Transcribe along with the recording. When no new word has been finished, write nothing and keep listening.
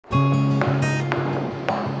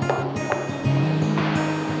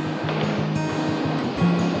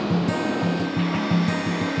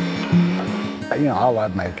I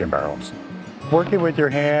love making barrels. Working with your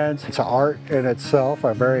hands, it's an art in itself,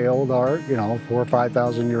 a very old art, 4,000 or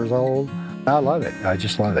 5,000 years old. I love it. I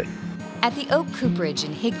just love it. At the Oak Cooperage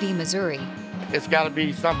in Higbee, Missouri. It's got to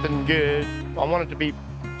be something good. I want it to be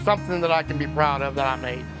something that I can be proud of that I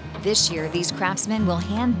made. This year, these craftsmen will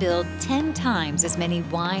hand build 10 times as many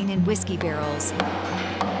wine and whiskey barrels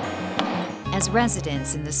as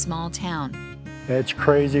residents in the small town. It's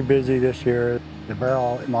crazy busy this year. The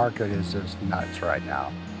barrel market is just nuts right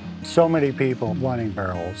now. So many people wanting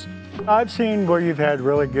barrels. I've seen where you've had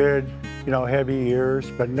really good, heavy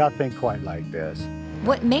years, but nothing quite like this.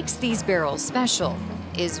 What makes these barrels special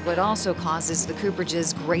is what also causes the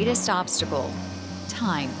Cooperage's greatest obstacle: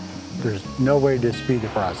 time. There's no way to speed the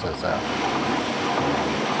process up.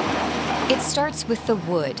 It starts with the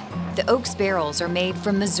wood. The oak's barrels are made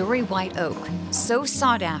from Missouri white oak. So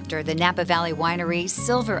sought after, the Napa Valley winery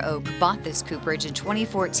Silver Oak bought this cooperage in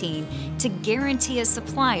 2014 to guarantee a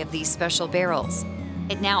supply of these special barrels.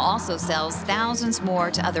 It now also sells thousands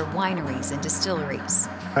more to other wineries and distilleries.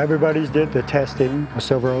 Everybody's did the testing.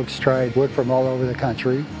 Silver Oak's tried wood from all over the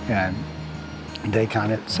country, and they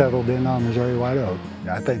kind of settled in on Missouri white oak.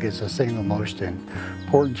 I think it's the single most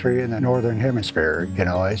important tree in the northern hemisphere.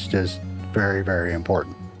 It's just very, very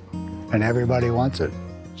important. And everybody wants it.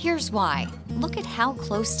 Here's why. Look at how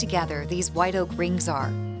close together these white oak rings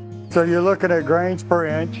are. So you're looking at grains per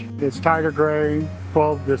inch. It's tighter grain,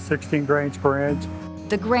 12 to 16 grains per inch.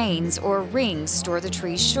 The grains, or rings, store the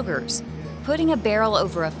tree's sugars. Putting a barrel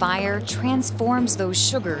over a fire transforms those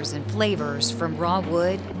sugars and flavors from raw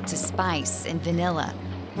wood to spice and vanilla.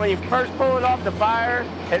 When you first pull it off the fire,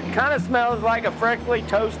 it kind of smells like a freshly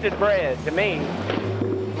toasted bread to me,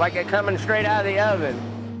 like it coming straight out of the oven.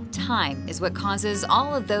 Time is what causes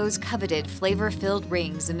all of those coveted flavor-filled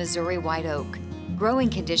rings in Missouri white oak. Growing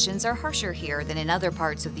conditions are harsher here than in other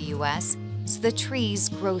parts of the U.S., so the trees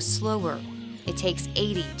grow slower. It takes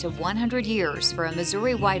 80 to 100 years for a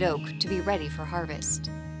Missouri white oak to be ready for harvest.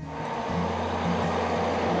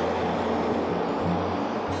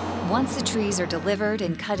 Once the trees are delivered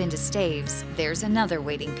and cut into staves, there's another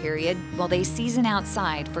waiting period while they season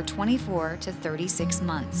outside for 24 to 36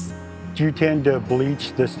 months. You tend to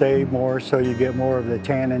bleach the stave more so you get more of the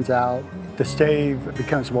tannins out. The stave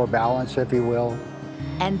becomes more balanced, if you will.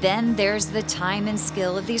 And then there's the time and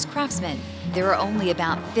skill of these craftsmen. There are only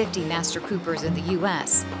about 50 master coopers in the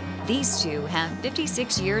U.S. These two have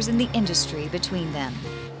 56 years in the industry between them.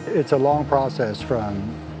 It's a long process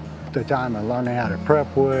from the time of learning how to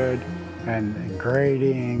prep wood and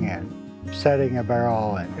grading and setting a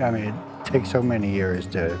barrel. It takes so many years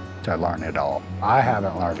to learn it all. I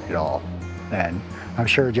haven't learned it all, and I'm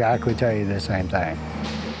sure Jack would tell you the same thing.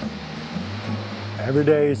 Every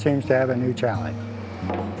day seems to have a new challenge.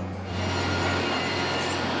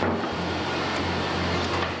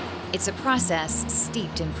 It's a process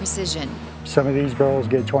steeped in precision. Some of these barrels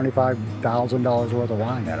get $25,000 worth of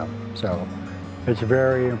wine in them, so it's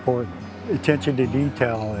very important. Attention to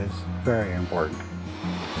detail is very important.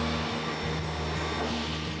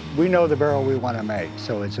 We know the barrel we want to make,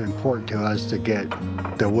 so it's important to us to get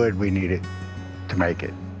the wood we needed to make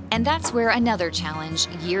it. And that's where another challenge,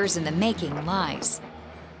 years in the making, lies.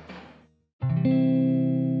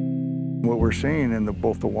 What we're seeing in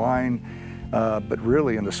both the wine, but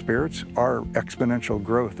really in the spirits, are exponential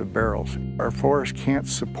growth of barrels. Our forest can't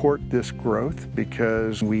support this growth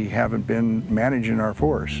because we haven't been managing our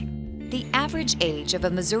forest. The average age of a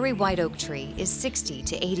Missouri white oak tree is 60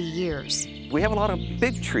 to 80 years. We have a lot of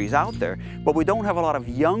big trees out there, but we don't have a lot of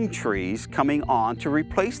young trees coming on to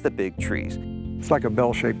replace the big trees. It's like a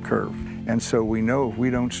bell-shaped curve. And so we know if we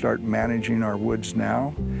don't start managing our woods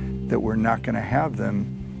now, that we're not going to have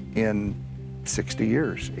them in 60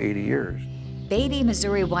 years, 80 years. Baby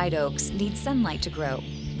Missouri white oaks need sunlight to grow,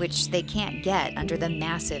 which they can't get under the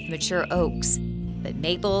massive mature oaks. But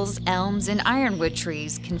maples, elms, and ironwood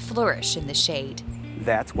trees can flourish in the shade.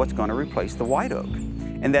 That's what's going to replace the white oak.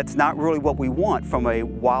 And that's not really what we want from a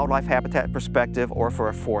wildlife habitat perspective or for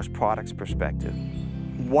a forest products perspective.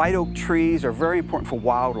 White oak trees are very important for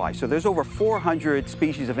wildlife. So there's over 400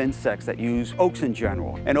 species of insects that use oaks in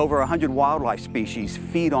general, and over 100 wildlife species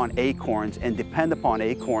feed on acorns and depend upon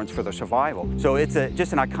acorns for their survival. So it's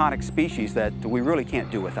just an iconic species that we really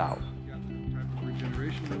can't do without.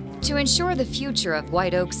 To ensure the future of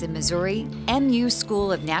white oaks in Missouri, MU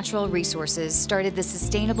School of Natural Resources started the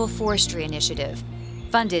Sustainable Forestry Initiative,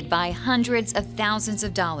 funded by hundreds of thousands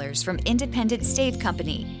of dollars from Independent Stave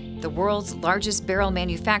Company, the world's largest barrel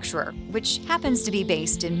manufacturer, which happens to be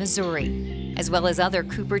based in Missouri, as well as other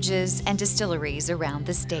cooperages and distilleries around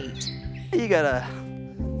the state. You got a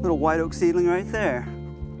little white oak seedling right there.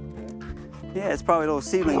 Yeah, it's probably a little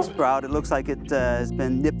seedling sprout. It looks like it has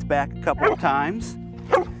been nipped back a couple of times.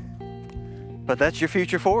 But that's your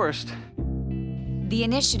future forest. The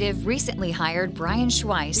initiative recently hired Brian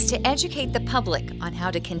Schweiss to educate the public on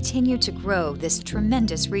how to continue to grow this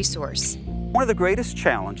tremendous resource. One of the greatest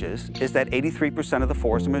challenges is that 83% of the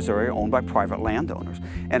forests in Missouri are owned by private landowners,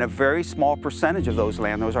 and a very small percentage of those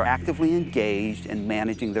landowners are actively engaged in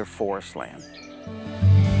managing their forest land.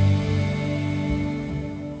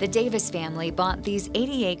 The Davis family bought these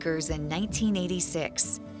 80 acres in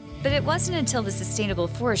 1986. But it wasn't until the Sustainable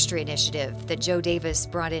Forestry Initiative that Joe Davis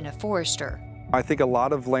brought in a forester. I think a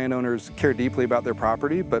lot of landowners care deeply about their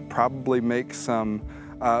property, but probably make some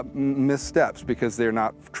missteps because they're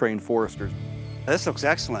not trained foresters. This looks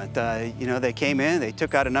excellent. You know, they came in, they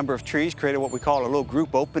took out a number of trees, created what we call a little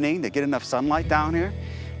group opening to get enough sunlight down here.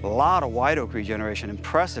 A lot of white oak regeneration,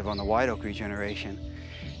 impressive on the white oak regeneration.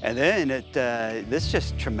 And then this is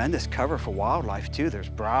just tremendous cover for wildlife too. There's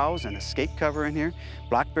browse and escape cover in here.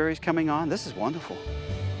 Blackberries coming on. This is wonderful.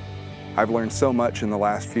 I've learned so much in the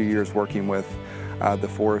last few years working with the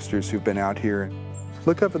foresters who've been out here.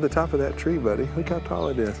 Look up at the top of that tree, buddy. Look how tall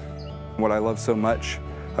it is. What I love so much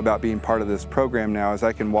about being part of this program now is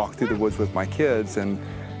I can walk through the woods with my kids and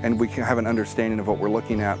we can have an understanding of what we're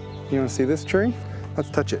looking at. You want to see this tree? Let's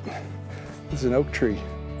touch it. This is an oak tree.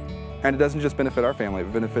 And it doesn't just benefit our family,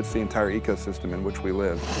 it benefits the entire ecosystem in which we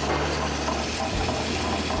live.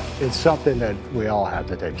 It's something that we all have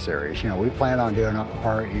to take serious. You know, we plan on doing our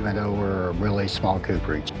part even though we're a really small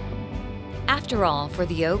cooperage. After all, for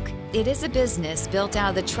the oak, it is a business built out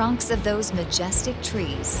of the trunks of those majestic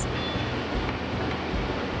trees,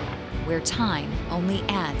 where time only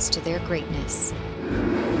adds to their greatness.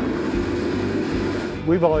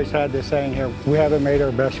 We've always had this saying here, we haven't made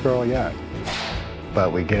our best girl yet.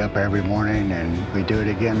 But we get up every morning and we do it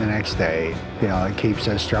again the next day. You know, it keeps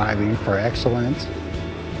us striving for excellence.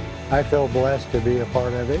 I feel blessed to be a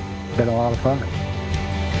part of it. It's been a lot of fun.